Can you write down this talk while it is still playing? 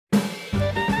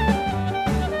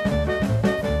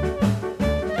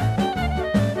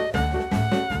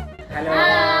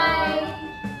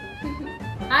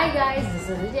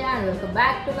is Vijaya and welcome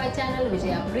back to my channel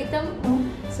Vijaya Preetham.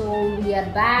 So we are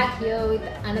back here with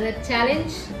another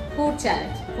challenge, food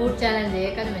challenge. Food challenge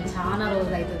చేయకని మేము చాలా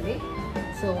రోజులు అవుతుంది.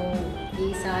 So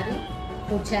ఈసారి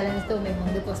food ఛాలెంజ్తో మేము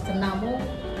ముందుకు వస్తున్నాము.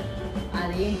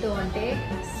 అదేంటో అంటే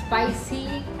స్పైసీ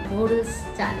నూడిల్స్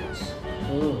ఛాలెంజ్.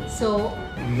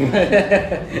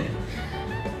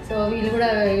 సో వీళ్ళు కూడా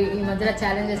ఈ మధ్యలో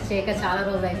ఛాలెంజెస్ చేయక చాలా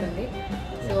రోజులు అవుతుంది.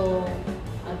 సో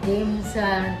గేమ్స్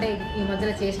అంటే ఈ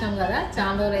మధ్యలో చేసినాం కదా,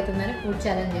 చాలా రోజులు అవుతుందని ఫుడ్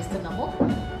ఛాలెంజ్ చేస్తున్నాము.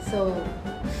 సో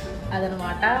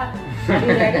అదనమాట.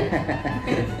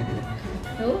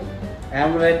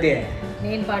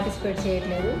 నేను పార్టిసిపేట్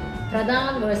చేయట్లేదు.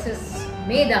 ప్రధాన్ వర్సెస్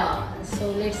మేధా. So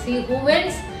let's see who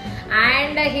wins.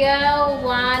 And here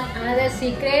one another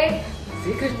secret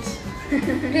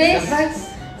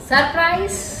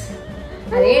surprise.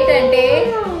 అదేంటంటే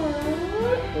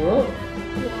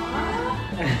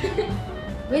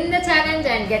win the challenge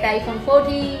and get iPhone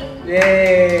 14.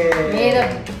 Yay!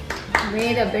 May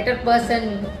the better person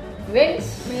wins.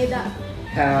 Medha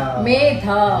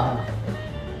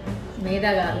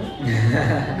garu.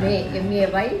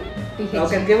 MEAYTH.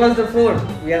 Okay, give us the food.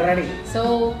 We are ready. So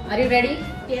are you ready?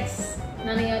 Yes.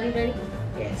 Nani, are you ready?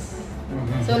 Yes.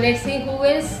 So let's see who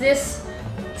wins this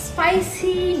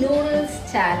spicy noodles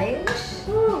challenge.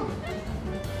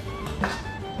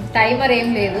 Timer ఏం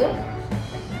లేదు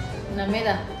నా మీద,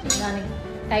 దానికి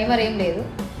timer ఏం లేదు.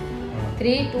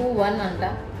 3, 2, 1 అంట.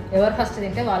 ఎవరు first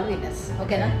తింటే వాళ్ళు విన్నర్స్.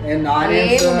 ఓకేనా?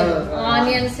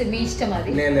 ఆనియన్స్ మీ ఇష్టం. అది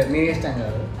మీ ఇష్టం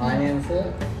కాదు. Onions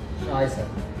choice.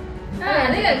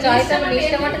 అదే చాయిస్ అని మీ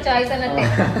ఇష్టం అంటే చాయిస్ అన్నట్టే.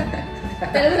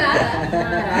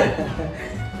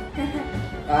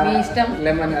 మీ ఇష్టం.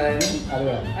 లెమన్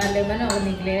లెమన్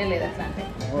నీకు లేనే లేదు అట్లా అంటే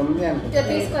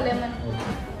తీసుకో లెమన్.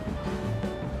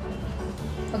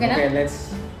 ఓకేనా?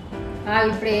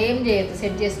 ఇప్పుడు ఏం చేయొద్దు,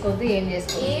 సెట్ చేసుకోవద్దు, ఏం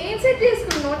చేసుకోవద్దు. ఏం సెట్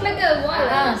చేసుకున్నావు? నోట్లకి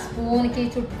స్పూన్ కి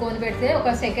చుట్టుకొని పెడితే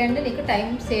ఒక సెకండ్ నీకు టైం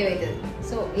సేవ్ అవుతుంది.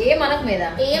 సో ఏం అనకు మీద,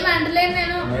 ఏం అంటలేను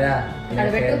నేను.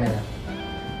 అడబెట్టు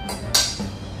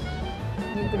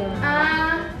ఇప్పుడు.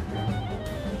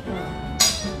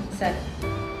 సరే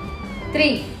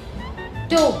 3,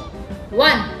 2,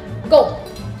 1 గో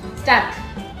స్టార్ట్.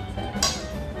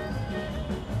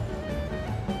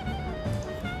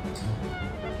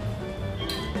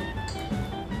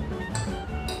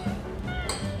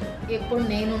 ఎప్పుడు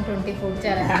నేను 20 ఫుడ్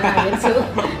ఛాలెంజ్ తెలుసు,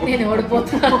 నేను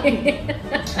ఓడిపోతున్నాను.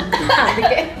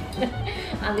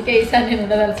 అందుకే ఈసారి నేను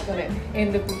ఉండదలుచుకోలేదు.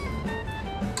 ఎందుకు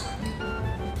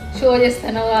షో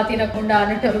చేస్తానో ఆ తినకుండా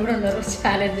అన్నట్టు కూడా ఉన్నారు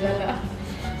ఛాలెంజ్లలో.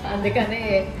 అందుకనే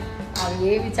అవి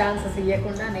ఏవి ఛాన్సెస్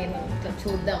ఇవ్వకుండా నేను ఇట్లా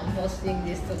చూద్దాం పోస్టింగ్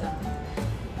చేస్తున్నాను.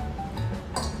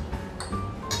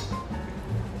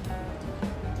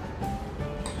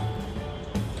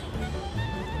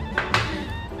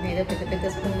 ఏదో పెద్ద పెద్ద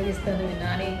స్పూన్లు తీస్తాను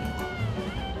నాని.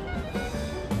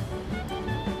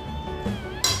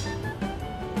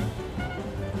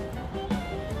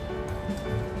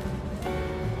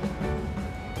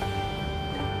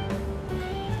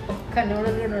 ఒక్క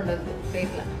నూనె కూడా ఉండదు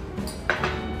ప్లేట్లో.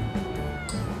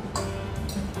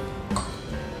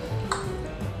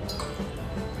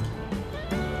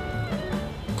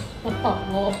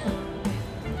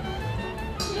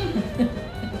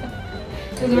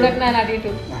 చూడక నా అటు ఇటు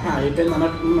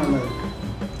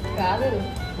కాదు,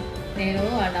 నేను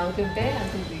అది అవుతుంటే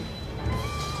అంటుంది.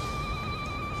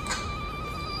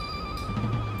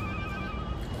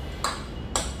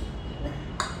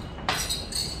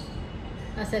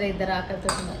 సరే ఇద్దరు ఆకలితో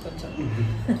ఉన్నారు కొంచెం.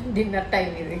 డిన్నర్ టైం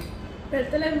ఇది.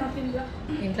 పెడతలేదు మా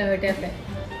ఇంట్లో పెట్టేస్తే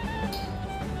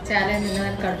ఛాలెంజ్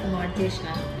ఉన్నదని కడుపు మాట చేసిన.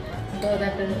 సో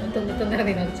దట్ తొందరగా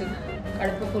తినొచ్చు.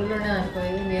 కడుపు ఫుల్ ఉన్నది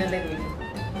అనుకోలేదు, తినలేదు.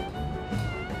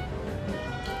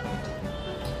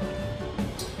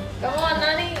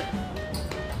 నాని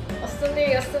వస్తుంది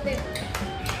వస్తుంది.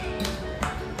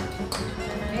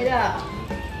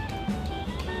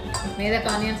 మేధకు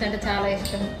ఆనియన్స్ అంటే చాలా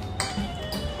ఇష్టం.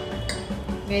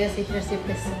 మేధ సీక్రెట్స్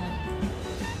చెప్పేస్తున్నాను.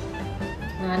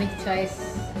 నానికి చాయిస్.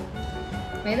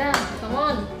 మేధ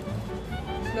కమాన్,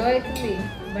 స్లో అవుతుంది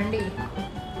బండి.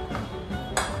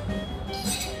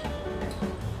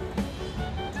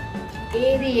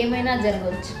 ఏది ఏమైనా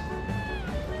జరగవచ్చు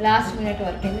లాస్ట్ మినిట్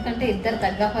వరకు. ఎందుకంటే ఇద్దరు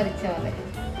తగ్గఫార్ ఇచ్చేవాళ్ళే.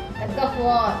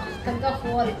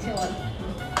 తగ్గఫార్ ఇచ్చేవాళ్ళు.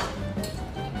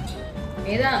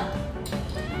 మేధా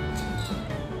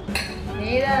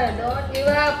డోంట్ గివ్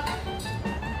అప్.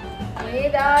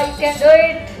 మేధా యు కెన్ డూ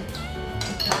ఇట్.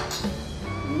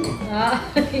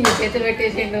 చేతులు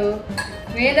పెట్టేసిండు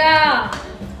మేధా.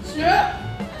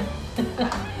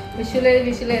 విషు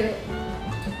లేదు.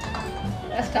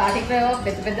 స్టార్టింగ్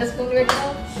పెద్ద పెద్ద స్పూన్లు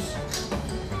పెట్టినావు.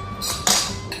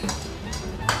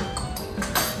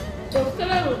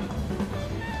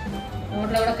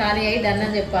 నోట్లో కూడా ఖాళీ అయ్యి డన్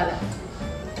అని చెప్పాలి.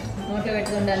 నోట్లో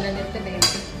పెట్టుకుని డన్ అని చెప్తే లేదు,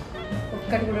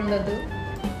 ఒక్కటి కూడా ఉండొద్దు.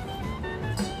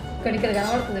 ఒక్కడి ఇక్కడ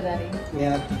కనబడుతుంది దాని.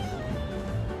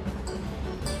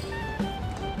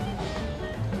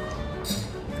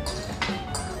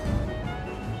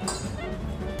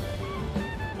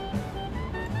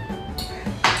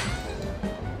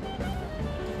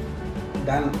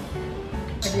 డన్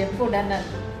అది చెప్పు డన్ అని.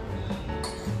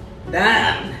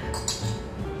 డన్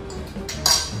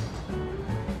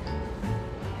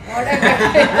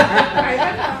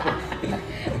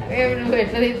నువ్వు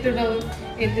ఎట్లా తింటున్నావు,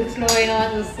 ఎందుకు స్లో అయినా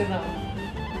అని చూస్తున్నావు.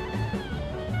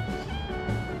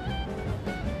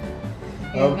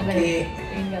 ఏం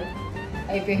కాదు,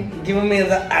 అయిపోయింది. Give me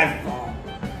the iPhone.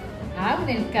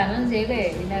 నేను కనం చేయలే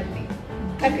వినర్ని,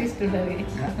 ఇంకా తీస్తున్నది.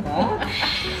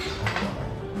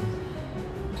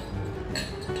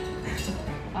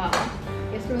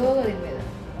 స్లోగా తినలేదు.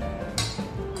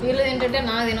 వీళ్ళు ఏంటంటే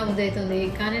నాకు తినబుద్ధి అవుతుంది,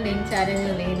 కానీ నేను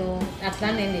ఛాలెంజ్లో లేను, అట్లా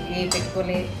నేను ఏ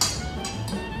పెట్టుకోలే.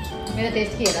 మీద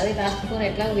టేస్ట్కి అది లాస్ట్ స్పూన్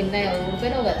ఎట్లా విన్నా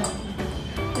ఊడిపోయినావు కదా.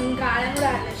 ఇంకా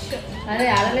అదే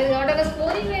ఆడలేదు కాబట్టి ఒక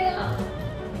స్పూన్ లేదా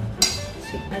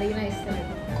అడిగినా ఇస్తాను.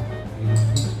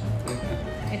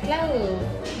 ఎట్లా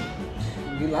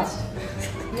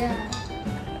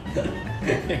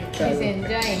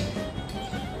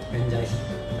enjoy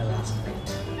the last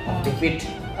bite of defeat.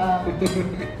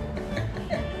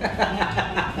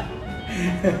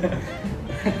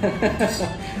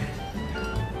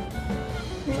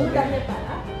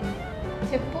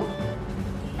 చెప్పు.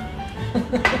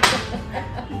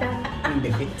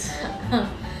 Defeat.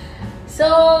 So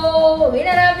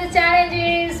winner of the challenge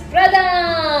is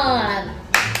Pradhan.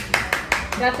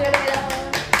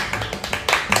 Congratulations.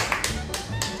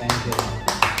 Thank you.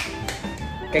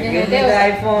 Give me the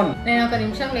iPhone. నేను ఒక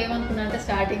నిమిషంలో ఏమనుకున్నా అంటే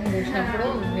స్టార్టింగ్ చూసినప్పుడు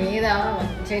మీద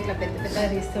మంచిగా ఇట్లా పెద్ద పెద్దగా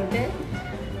తీస్తుంటే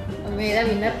మీద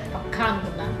విన్నర్ పక్కా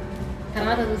అనుకున్నా.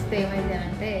 తర్వాత చూస్తే ఏమైంది అని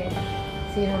అంటే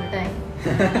సీన్ ఉంటాయి.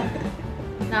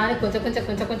 నాని కొంచెం కొంచెం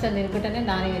కొంచెం కొంచెం తినుకుంటేనే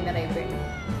నాని విన్నర్ అయిపోయింది.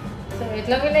 సో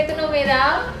ఎట్లా విన్ అవుతున్నావు మీద?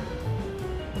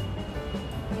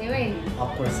 ఏమైంది?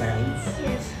 Awkward silence.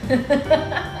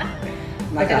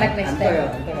 Better luck next time.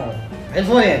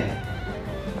 iPhone.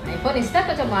 IPhone ఇస్తా,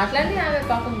 కొంచెం మాట్లాడి. ఆమె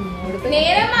పాపం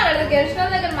నేనే మాట్లాడదు, గెలిచిన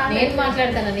దగ్గర నేను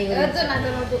మాట్లాడతాను. నీ గురించి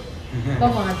నాతో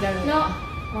మాట్లాడు,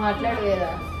 మాట్లాడు కదా.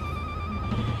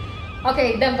 ఓకే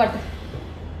ఇద్దాం పట్టు.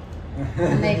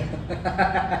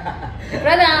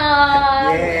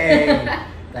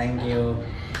 Thank you.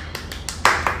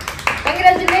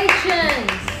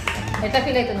 కంగ్రాచులేషన్స్. ఎట్లా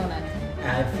ఫీల్ అవుతున్నావు? నాకు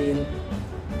I feel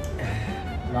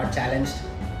not challenged.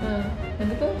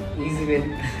 ఎందుకు? Easy win.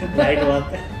 Light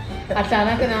work. అట్లా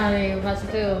నాకు నా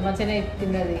ఫస్ట్ మంచిగానే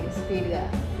తిన్నది స్పీడ్గా.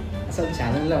 అసలు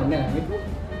ఛాలెంజ్లో ఉండేనా మీకు?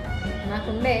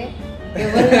 నాకుండే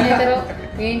ఎవరు తినేతారో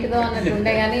ఏంటిదో అన్నట్టు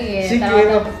ఉండే, కానీ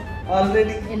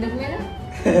ఆల్రెడీ ఎందుకు మీద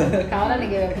కావాలని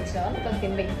ఇచ్చిన వాళ్ళు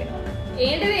తినలేకపోయినా.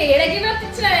 ఏంటిది ఏడకి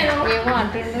ఇచ్చిన నేను ఏమో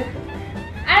అంటుండు.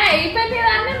 అదే అయిపోయింది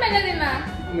కదా అని మెల్ల తిన్నా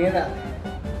మీద.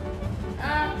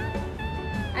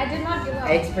 I did not give up.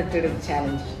 I expected a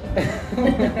challenge.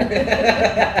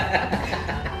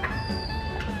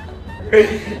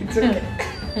 It's okay.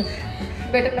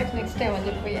 Better luck next time అని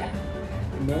చెప్పయ్యా.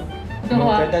 No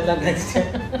better luck next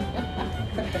time.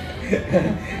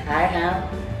 I am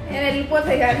నేను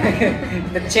వెళ్ళిపోతాయి కానీ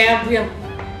the champion.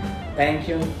 Thank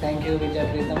you Vijaya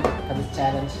Preetham for this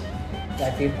challenge.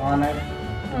 I feel honored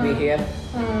to be here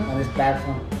on this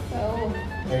platform.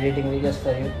 Editing videos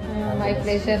for you. My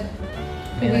pleasure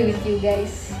to be with you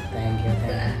guys. Thank you.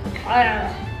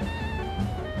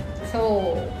 So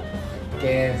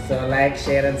okay, so like,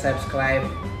 share and subscribe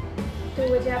to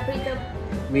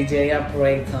Vijaya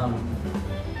Preetham.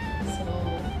 So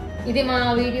ఇది మా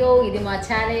video, ఇది మా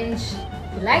challenge.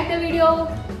 Like the video,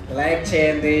 like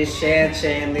చేయండి, share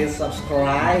చేయండి,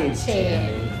 subscribe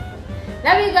చేయండి.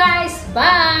 Love you guys.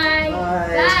 Bye.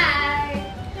 Bye. Bye.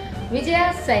 Vijaya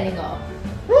signing off.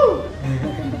 Woo.